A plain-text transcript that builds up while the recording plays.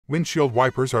Windshield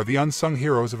wipers are the unsung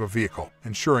heroes of a vehicle,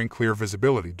 ensuring clear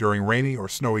visibility during rainy or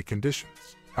snowy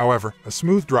conditions. However, a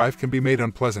smooth drive can be made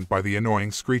unpleasant by the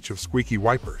annoying screech of squeaky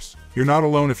wipers. You're not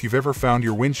alone if you've ever found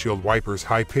your windshield wipers'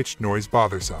 high-pitched noise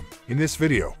bothersome. In this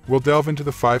video, we'll delve into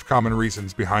the 5 common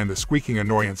reasons behind the squeaking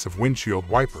annoyance of windshield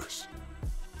wipers.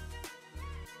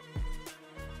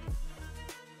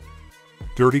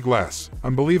 Dirty glass.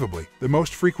 Unbelievably, the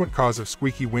most frequent cause of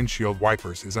squeaky windshield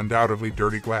wipers is undoubtedly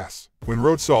dirty glass. When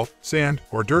road salt, sand,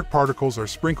 or dirt particles are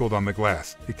sprinkled on the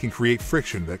glass, it can create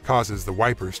friction that causes the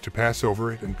wipers to pass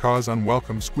over it and cause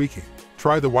unwelcome squeaking.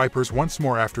 Try the wipers once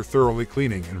more after thoroughly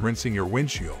cleaning and rinsing your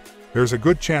windshield. There's a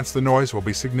good chance the noise will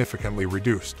be significantly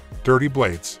reduced. Dirty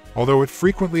blades. Although it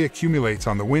frequently accumulates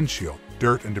on the windshield,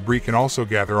 dirt and debris can also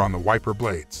gather on the wiper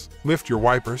blades. Lift your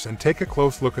wipers and take a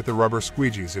close look at the rubber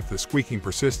squeegees if the squeaking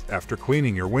persists after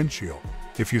cleaning your windshield.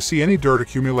 If you see any dirt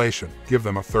accumulation, give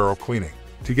them a thorough cleaning.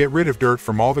 To get rid of dirt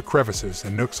from all the crevices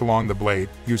and nooks along the blade,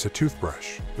 use a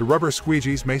toothbrush. The rubber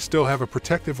squeegees may still have a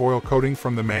protective oil coating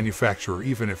from the manufacturer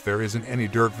even if there isn't any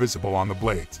dirt visible on the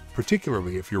blades,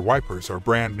 particularly if your wipers are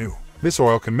brand new. This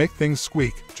oil can make things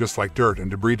squeak, just like dirt and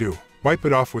debris do. Wipe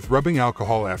it off with rubbing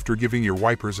alcohol after giving your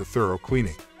wipers a thorough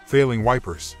cleaning. Failing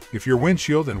wipers. If your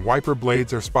windshield and wiper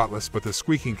blades are spotless but the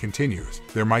squeaking continues,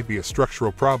 there might be a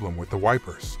structural problem with the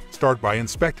wipers. Start by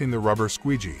inspecting the rubber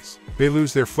squeegees. They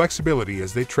lose their flexibility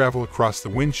as they travel across the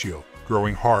windshield,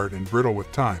 growing hard and brittle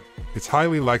with time. It's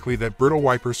highly likely that brittle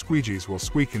wiper squeegees will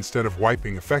squeak instead of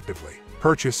wiping effectively.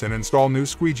 Purchase and install new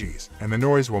squeegees, and the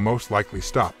noise will most likely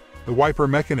stop. The wiper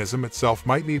mechanism itself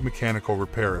might need mechanical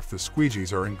repair if the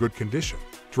squeegees are in good condition.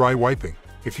 Dry wiping.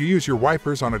 If you use your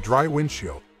wipers on a dry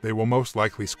windshield, they will most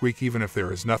likely squeak even if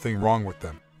there is nothing wrong with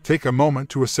them. Take a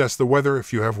moment to assess the weather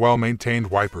if you have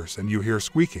well-maintained wipers and you hear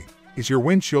squeaking. Is your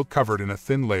windshield covered in a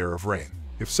thin layer of rain?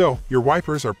 If so, your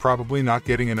wipers are probably not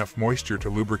getting enough moisture to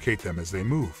lubricate them as they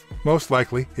move. Most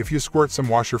likely, if you squirt some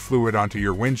washer fluid onto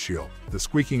your windshield, the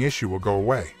squeaking issue will go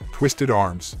away. Twisted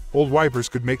arms. Old wipers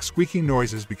could make squeaking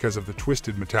noises because of the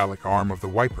twisted metallic arm of the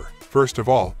wiper. First of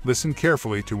all, listen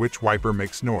carefully to which wiper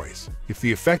makes noise. If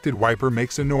the affected wiper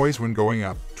makes a noise when going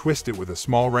up, twist it with a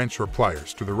small wrench or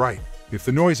pliers to the right. If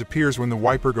the noise appears when the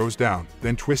wiper goes down,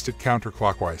 then twist it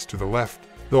counterclockwise to the left.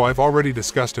 Though I've already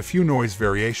discussed a few noise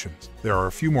variations, there are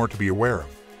a few more to be aware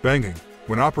of. Banging.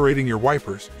 When operating your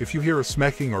wipers, if you hear a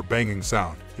smacking or banging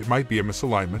sound, it might be a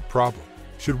misalignment problem.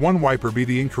 Should one wiper be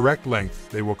the incorrect length,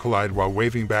 they will collide while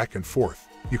waving back and forth.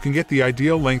 You can get the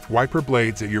ideal length wiper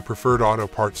blades at your preferred auto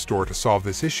parts store to solve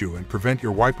this issue and prevent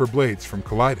your wiper blades from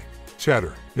colliding.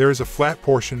 Chatter. There is a flat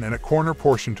portion and a corner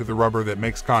portion to the rubber that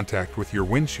makes contact with your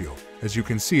windshield, as you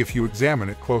can see if you examine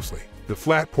it closely. The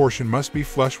flat portion must be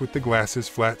flush with the glass's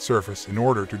flat surface in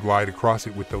order to glide across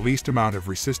it with the least amount of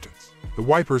resistance. The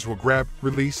wipers will grab,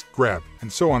 release, grab, and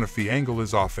so on if the angle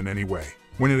is off in any way.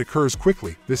 When it occurs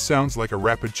quickly, this sounds like a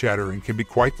rapid chatter and can be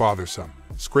quite bothersome.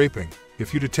 Scraping.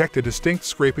 If you detect a distinct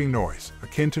scraping noise,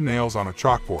 akin to nails on a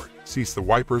chalkboard, cease the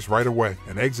wipers right away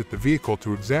and exit the vehicle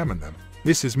to examine them.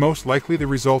 This is most likely the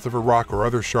result of a rock or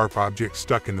other sharp object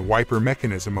stuck in the wiper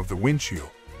mechanism of the windshield.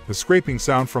 The scraping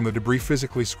sound from the debris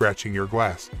physically scratching your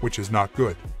glass, which is not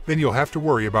good. Then you'll have to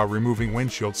worry about removing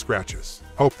windshield scratches.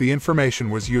 Hope the information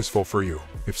was useful for you.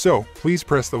 If so, please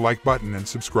press the like button and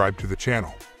subscribe to the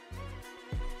channel.